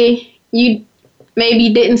way you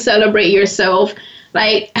maybe didn't celebrate yourself,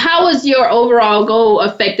 like how was your overall goal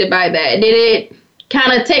affected by that? Did it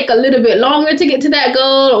kind of take a little bit longer to get to that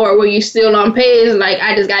goal, or were you still on pace, like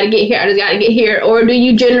I just got to get here, or do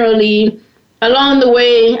you generally along the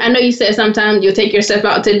way, I know you said sometimes you'll take yourself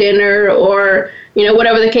out to dinner or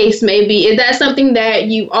whatever the case may be, is that something that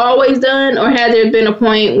you've always done, or has there been a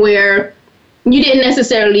point where you didn't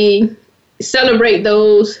necessarily celebrate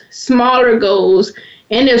those smaller goals,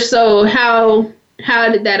 and if so, how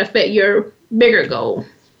did that affect your bigger goal?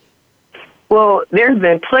 Well, there's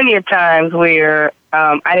been plenty of times where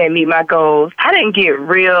I didn't meet my goals. I didn't get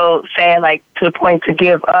real sad, like to the point to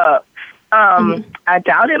give up. I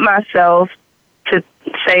doubted myself to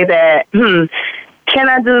say that, can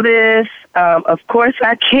I do this? Of course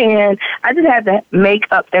I can. I just had to make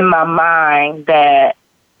up in my mind that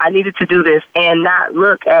I needed to do this and not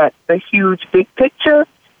look at the huge big picture.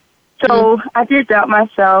 So I did doubt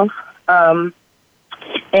myself, and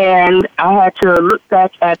I had to look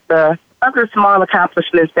back at the other small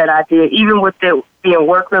accomplishments that I did, even with it being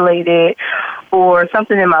work-related or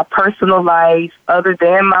something in my personal life other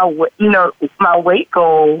than my weight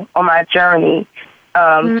goal on my journey.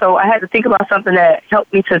 So I had to think about something that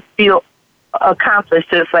helped me to feel accomplished.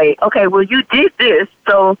 To say, okay, well, you did this,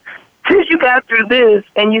 so since you got through this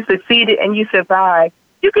and you succeeded and you survived,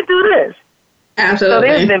 you can do this. Absolutely.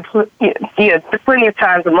 So there's been plenty of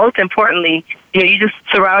times, but most importantly, you just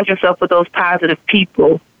surround yourself with those positive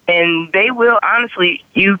people. And they will, honestly,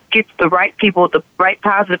 you get the right people, the right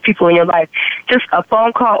positive people in your life. Just a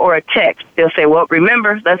phone call or a text. They'll say, well,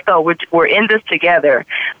 remember, let's go. We're in this together.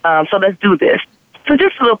 So let's do this. So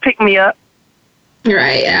just a little pick me up.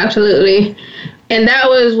 Right, absolutely. And that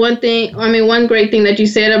was one great thing that you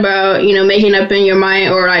said about, making up in your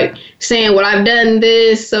mind or like saying, well, I've done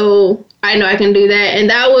this, so I know I can do that. And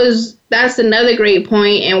that's another great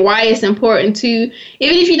point, and why it's important to,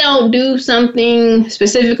 even if you don't do something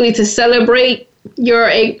specifically to celebrate your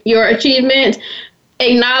achievements,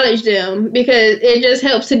 acknowledge them, because it just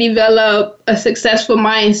helps to develop a successful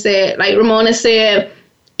mindset. Like Ramona said,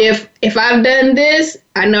 if I've done this,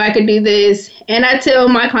 I know I could do this. And I tell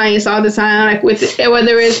my clients all the time, like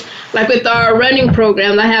whether it's like with our running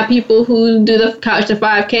programs, I have people who do the Couch to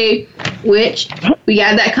 5K, which we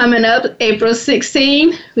got that coming up April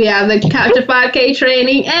 16. We have the Couch to 5K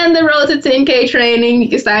training and the Road to 10K training. You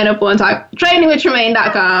can sign up on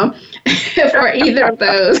trainingwithtremaine.com for either of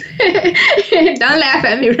those. Don't laugh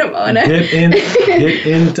at me, Ramona. Hit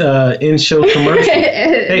in show commercial.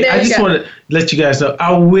 Hey, I just want to let you guys know,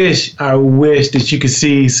 I wish that you could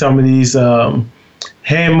see some of these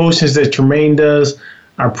hand motions that Tremaine does.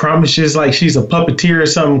 I promise you, it's like she's a puppeteer or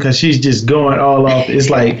something, because she's just going all off. It's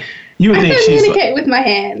like, you would think she's communicate with my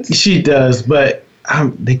hands. She does, but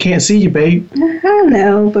they can't see you, babe. I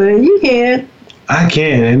know, but you can. I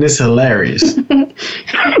can, and it's hilarious.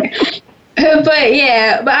 But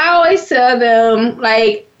I always tell them,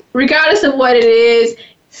 like, regardless of what it is,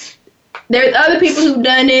 there's other people who've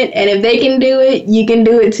done it, and if they can do it, you can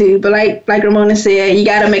do it too. But like Ramona said, you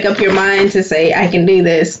got to make up your mind to say, I can do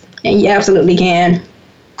this, and you absolutely can.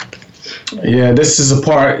 Yeah,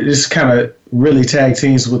 this kind of really tag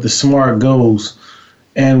teams with the SMART goals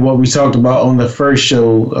and what we talked about on the first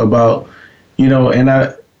show about, and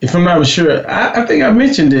if I'm not sure, I think I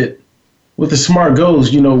mentioned it with the SMART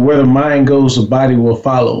goals, where the mind goes, the body will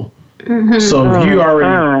follow. Mm-hmm. So if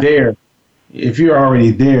you're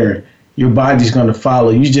already there, your body's going to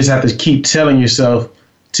follow. You just have to keep telling yourself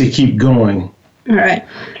to keep going. Right.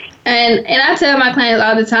 And I tell my clients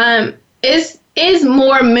all the time, it's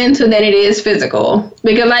more mental than it is physical,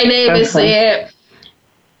 because like David said,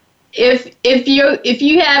 if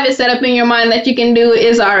you have it set up in your mind that you can do it,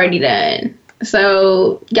 it's already done.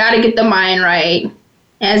 So got to get the mind right.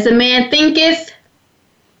 As the man thinketh,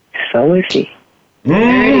 so is he.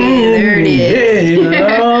 There it is.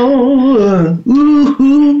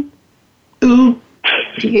 Ooh.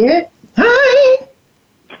 Did you hear it? Hi.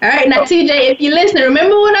 right, now TJ, if you listen,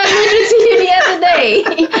 remember what I mentioned to you the other day?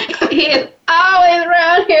 He is always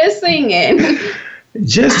around here singing.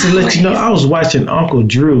 Just to let you know, I was watching Uncle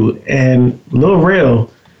Drew and Lil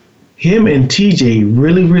Rel. Him and TJ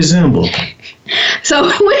really resemble. So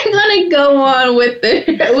we're gonna go on with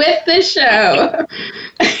the show.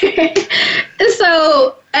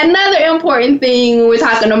 So another important thing when we're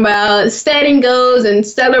talking about setting goals and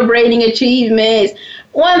celebrating achievements,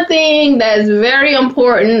 one thing that's very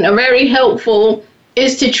important or very helpful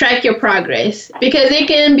is to track your progress, because it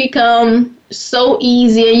can become so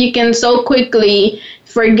easy and you can so quickly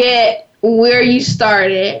forget where you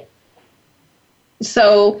started.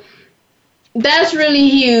 So that's really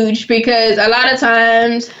huge, because I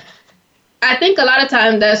think a lot of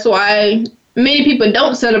times that's why many people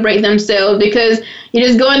don't celebrate themselves, because you're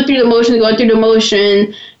just going through the motion,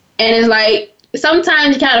 and it's like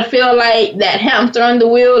sometimes you kind of feel like that hamster on the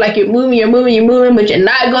wheel, like you're moving, but you're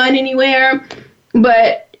not going anywhere.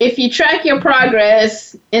 But if you track your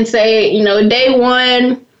progress and say, day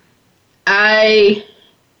 1, I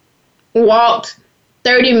walked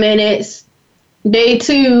 30 minutes. Day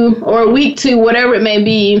 2 or week 2, whatever it may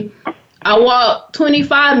be, I walked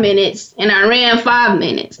 25 minutes and I ran 5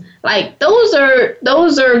 minutes. Like those are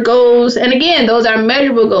goals, and again, those are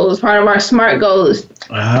measurable goals, part of our SMART goals.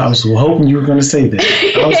 I was hoping you were going to say that.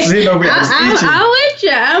 I was sitting over here. I'm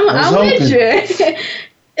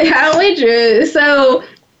with you. So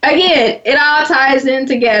again, it all ties in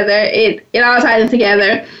together. It all ties in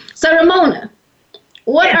together. So Romona,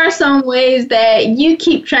 what are some ways that you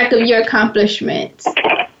keep track of your accomplishments?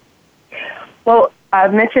 Well,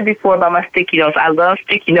 I've mentioned before about my sticky notes. I love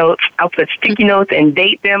sticky notes. I'll put sticky notes and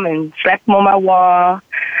date them and slap them on my wall.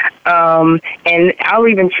 And I'll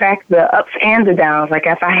even track the ups and the downs. Like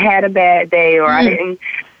if I had a bad day or I didn't,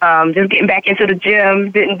 just getting back into the gym,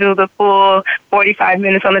 didn't do the full 45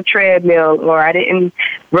 minutes on the treadmill, or I didn't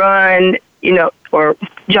run, or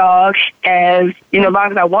jog as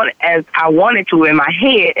long as I wanted to in my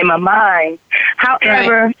head, in my mind.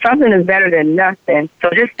 However, something is better than nothing. So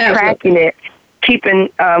just tracking it, keeping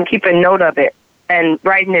note of it, and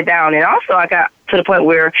writing it down. And also, I got to the point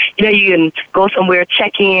where you can go somewhere,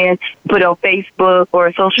 check in, put it on Facebook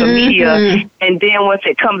or social media, and then once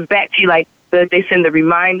it comes back to you, like they send the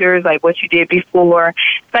reminders, like what you did before.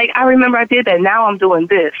 It's like, I remember I did that. Now I'm doing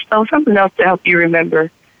this. So something else to help you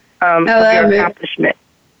remember your accomplishment.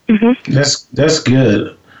 Mm-hmm. That's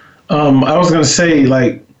good. I was going to say,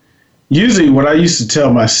 like, usually what I used to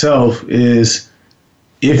tell myself is,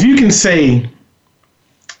 if you can say,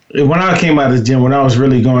 when I came out of the gym, when I was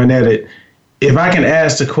really going at it, if I can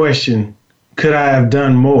ask the question, could I have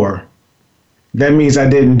done more? That means I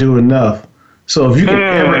didn't do enough. So if you can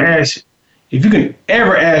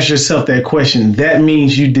ever ask yourself that question, that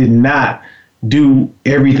means you did not do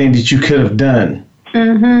everything that you could have done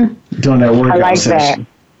during that workout session.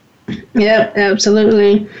 That. Yep,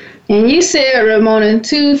 absolutely. And you said, Romona,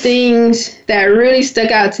 2 things that really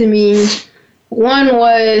stuck out to me. One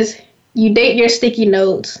was you date your sticky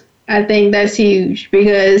notes. I think that's huge,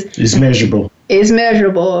 because it's measurable.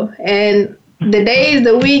 And the days,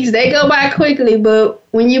 the weeks, they go by quickly. But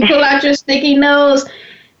when you pull out your sticky notes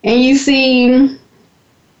and you see,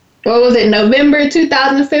 what was it, November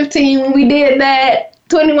 2015 when we did that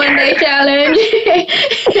 21-day challenge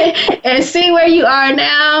and see where you are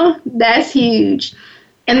now, that's huge.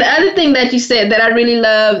 And the other thing that you said that I really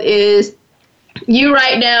love is you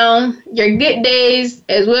write down your good days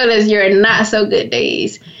as well as your not so good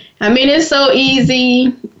days. I mean, it's so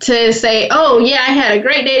easy to say, oh, yeah, I had a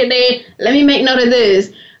great day today. Let me make note of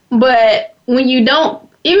this. But when you don't,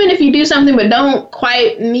 even if you do something but don't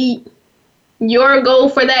quite meet your goal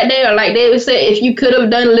for that day, or like David said, if you could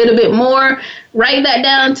have done a little bit more, write that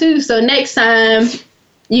down too. So next time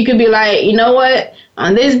you could be like, you know what?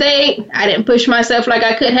 On this day, I didn't push myself like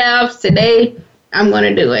I could have. Today, I'm going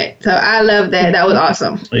to do it. So I love that. That was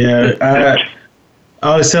awesome. Yeah. I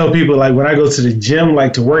always tell people, like, when I go to the gym,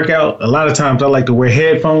 like to work out, a lot of times I like to wear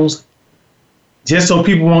headphones just so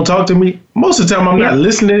people won't talk to me. Most of the time I'm not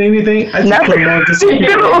listening to anything. I just put them on just so people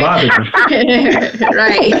don't bother me.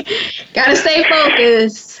 Right. Got to stay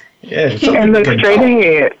focused. Yeah. And look straight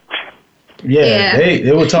ahead. Yeah.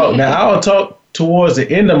 They will talk. Now, I'll talk towards the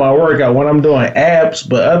end of my workout when I'm doing abs,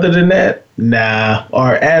 but other than that, nah.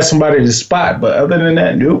 Or ask somebody to spot, but other than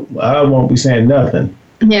that, nope. I won't be saying nothing.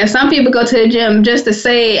 Yeah, some people go to the gym just to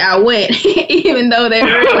say I went, even though they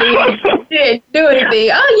really didn't do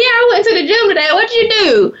anything. Oh yeah, I went to the gym today. What'd you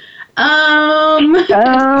do?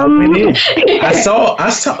 I saw.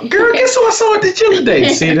 Girl, guess who I saw at the gym today?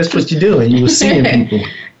 See, that's what you're doing. You were seeing people.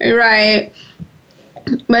 Right.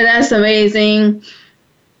 But that's amazing.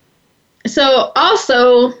 So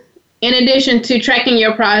also, in addition to tracking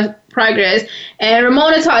your progress, and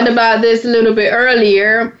Romona talked about this a little bit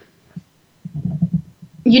earlier,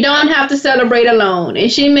 you don't have to celebrate alone.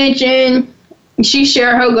 And she mentioned she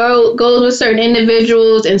shared her goals with certain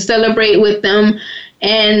individuals and celebrate with them.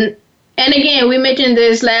 And again, we mentioned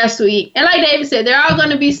this last week. And like David said, there are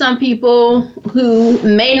going to be some people who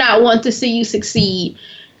may not want to see you succeed.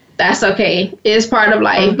 That's okay. It's part of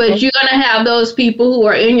life. But you're going to have those people who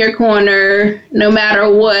are in your corner no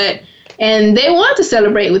matter what. And they want to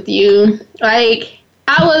celebrate with you. Like,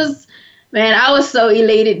 I was so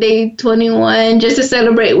elated day 21 just to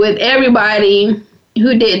celebrate with everybody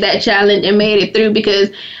who did that challenge and made it through, because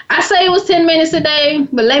I say it was 10 minutes a day,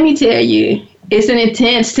 but let me tell you, it's an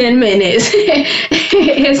intense 10 minutes.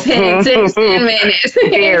 It's an intense 10 minutes.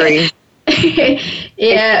 Very.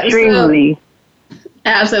 Yeah. Extremely.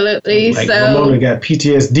 Absolutely. Like, so Ramona got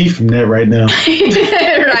PTSD from that right now.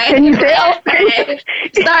 Right. Can you tell?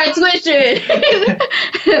 Start switching.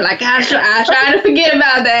 Like I try to forget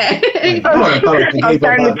about that. I'm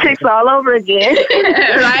starting to ticks all over again.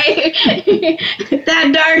 Right.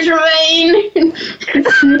 That dark Jermaine.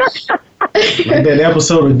 Like that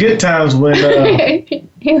episode of Good Times when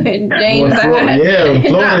James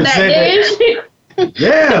Florida said that.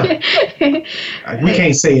 Yeah. We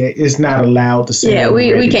can't say it. It's not allowed to say. Yeah,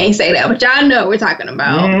 we can't say that, but y'all know what we're talking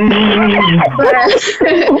about.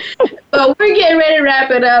 But we're getting ready to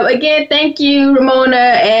wrap it up. Again, thank you, Romona,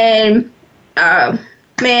 and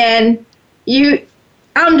man,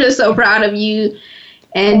 I'm just so proud of you.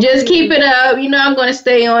 And just keep it up. You know I'm going to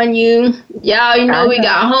stay on you. Y'all, you know we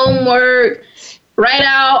got homework. Write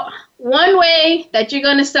out one way that you're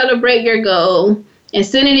going to celebrate your goal and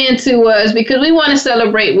send it in to us, because we want to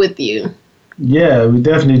celebrate with you. Yeah, we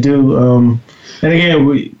definitely do.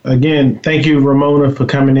 And again, thank you, Ramona, for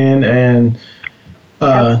coming in and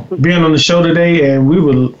being on the show today. And we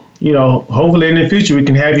will, hopefully in the future we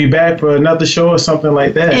can have you back for another show or something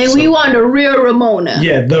like that. And we want the real Ramona.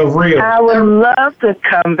 Yeah, the real. I would love to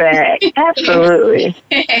come back. Absolutely.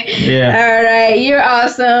 Yeah. All right. You're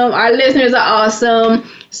awesome. Our listeners are awesome.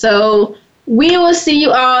 So we will see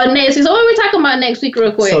you all next week. So what are we talking about next week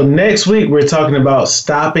real quick? So next week we're talking about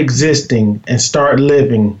stop existing and start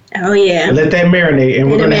living. Oh, yeah. Let that marinate.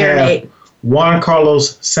 And we're going to have Juan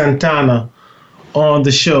Carlos Santana on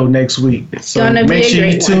the show next week. So make sure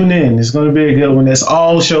you tune in. It's going to be a good one. That's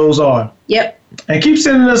all shows are. Yep. And keep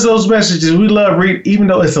sending us those messages. We love reading, even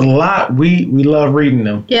though it's a lot, we love reading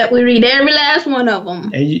them. Yep, we read every last one of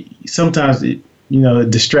them. And sometimes it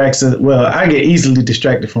distracts us. Well, I get easily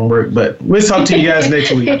distracted from work, but we'll talk to you guys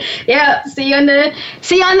next week. Yeah, see you on the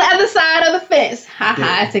other side of the fence.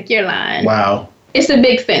 I took your line. Wow. It's a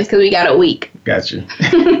big fence because we got a week. Gotcha.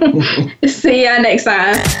 See y'all next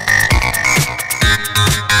time.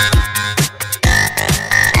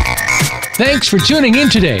 Thanks for tuning in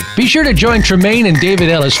today. Be sure to join Tremaine and David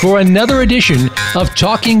Ellis for another edition of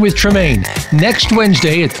Talking with Tremaine next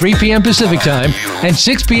Wednesday at 3 p.m. Pacific Time and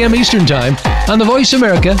 6 p.m. Eastern Time on the Voice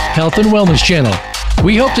America Health and Wellness Channel.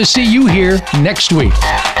 We hope to see you here next week.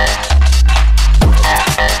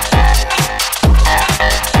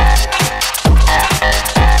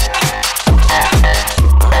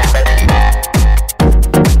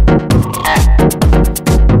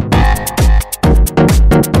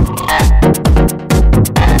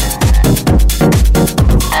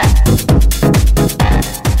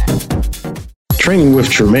 Training with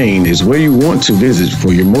Tremaine is where you want to visit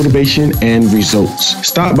for your motivation and results.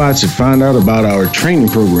 Stop by to find out about our training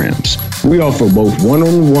programs. We offer both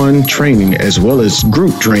one-on-one training as well as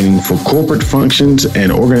group training for corporate functions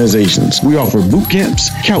and organizations. We offer boot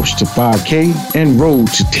camps, couch to 5K, and road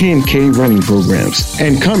to 10K running programs.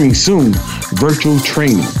 And coming soon, virtual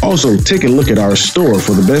training. Also, take a look at our store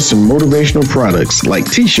for the best in motivational products like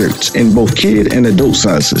t-shirts in both kid and adult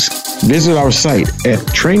sizes. Visit our site at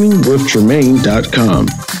trainingwithtremaine.com.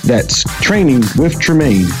 That's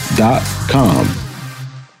trainingwithtremaine.com.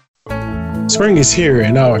 Spring is here,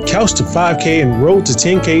 and our Couch to 5K and Road to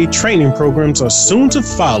 10K training programs are soon to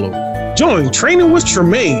follow. Join Training with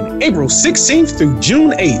Tremaine April 16th through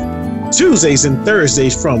June 8th, Tuesdays and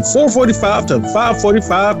Thursdays from 4:45 to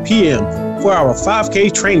 5:45 p.m. for our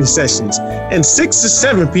 5K training sessions and 6 to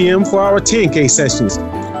 7 p.m. for our 10K sessions.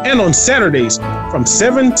 And on Saturdays from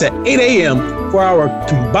 7 to 8 a.m. for our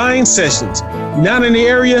combined sessions. Not in the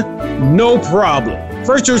area? No problem.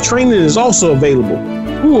 Virtual training is also available.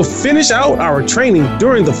 We will finish out our training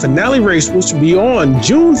during the finale race, which will be on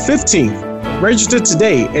June 15th. Register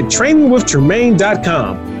today at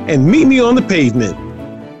trainingwithtremaine.com and meet me on the pavement.